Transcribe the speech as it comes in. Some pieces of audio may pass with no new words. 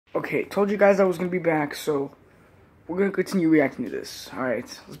Okay, told you guys I was gonna be back, so we're gonna continue reacting to this.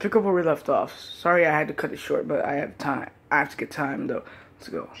 Alright, let's pick up where we left off. Sorry I had to cut it short, but I have time. I have to get time though. Let's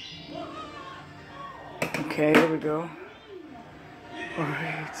go. Okay, here we go.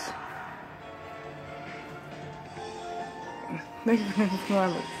 Alright. Thank you for the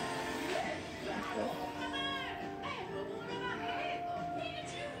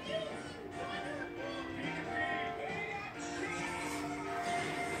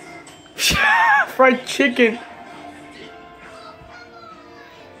fried chicken.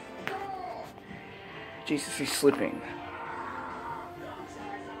 Jesus, he's slipping.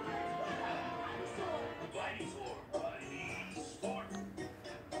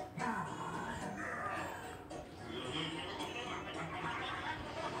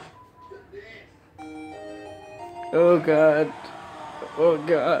 Oh God. Oh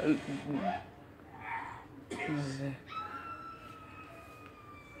God.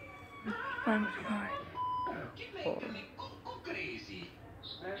 I'm fine. Oh,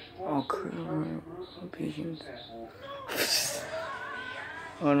 patience.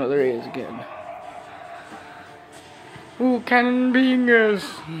 Oh no, there he is again. Ooh, cannon bingers.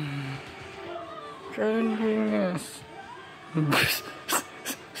 Cannon bingers.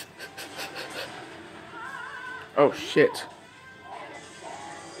 Oh shit.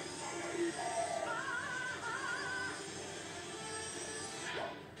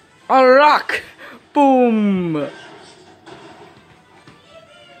 A rock! Boom!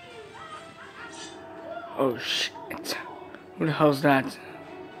 Oh shit. Who the hell's that?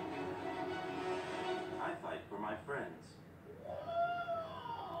 I fight for my friends.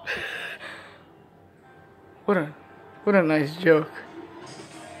 What a nice joke.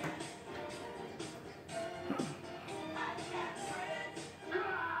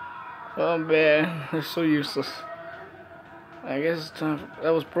 Oh man, they're so useless. I guess it's time for,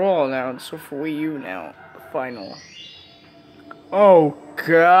 that was Brawl now, so for Wii U now, the final. Oh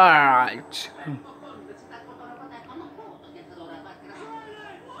God!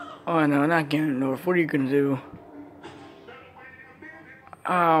 Oh no, not Ganondorf, what are you gonna do?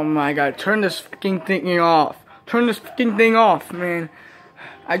 Oh my God, turn this fucking thing off. Turn this fucking thing off, man.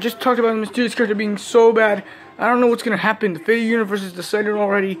 I just talked about the mysterious character being so bad. I don't know what's gonna happen. The fate of the universe is decided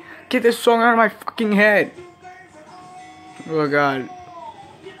already. Get this song out of my fucking head. Oh God.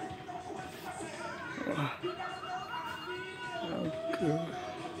 Oh God.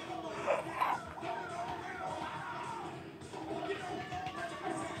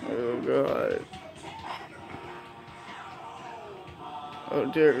 Oh God. Oh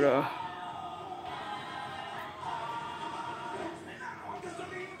dear God.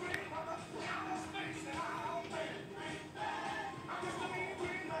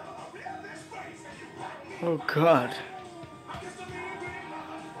 Oh God.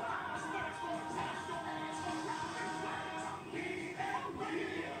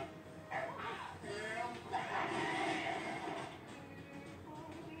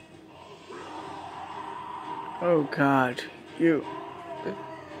 Oh God, you.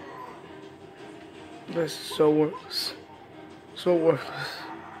 This is so worthless. So worthless.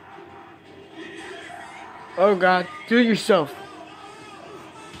 Oh God, do it yourself.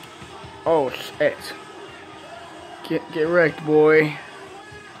 Oh shit. Get wrecked, boy.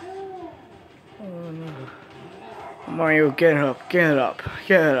 Oh no. Mario, get up, get up,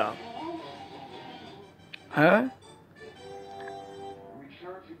 get up. Huh?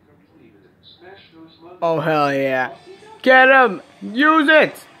 Oh hell yeah. Get him! Use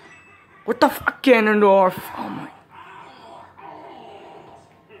it! What the fuck, Ganondorf? Oh my.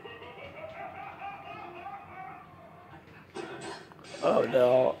 Oh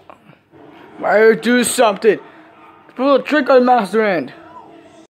no. Mario, do something! Pull a trick on Master Hand!